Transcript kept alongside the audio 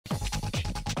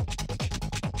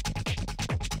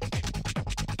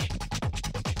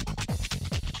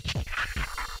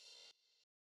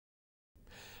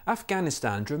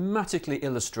Afghanistan dramatically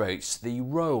illustrates the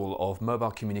role of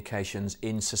mobile communications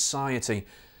in society.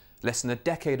 Less than a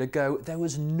decade ago, there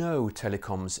was no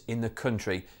telecoms in the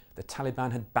country. The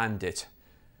Taliban had banned it.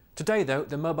 Today, though,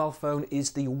 the mobile phone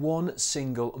is the one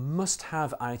single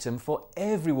must-have item for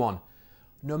everyone.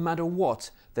 No matter what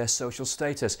their social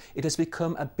status, it has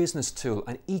become a business tool,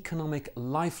 an economic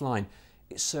lifeline.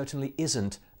 It certainly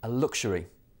isn't a luxury.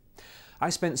 I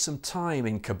spent some time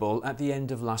in Kabul at the end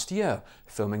of last year,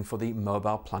 filming for the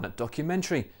Mobile Planet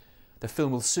documentary. The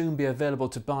film will soon be available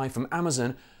to buy from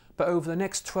Amazon, but over the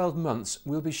next 12 months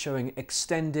we'll be showing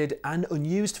extended and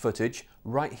unused footage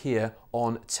right here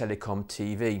on Telecom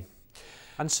TV.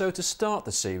 And so to start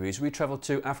the series, we travel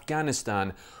to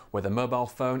Afghanistan, where the mobile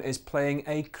phone is playing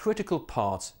a critical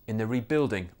part in the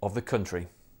rebuilding of the country.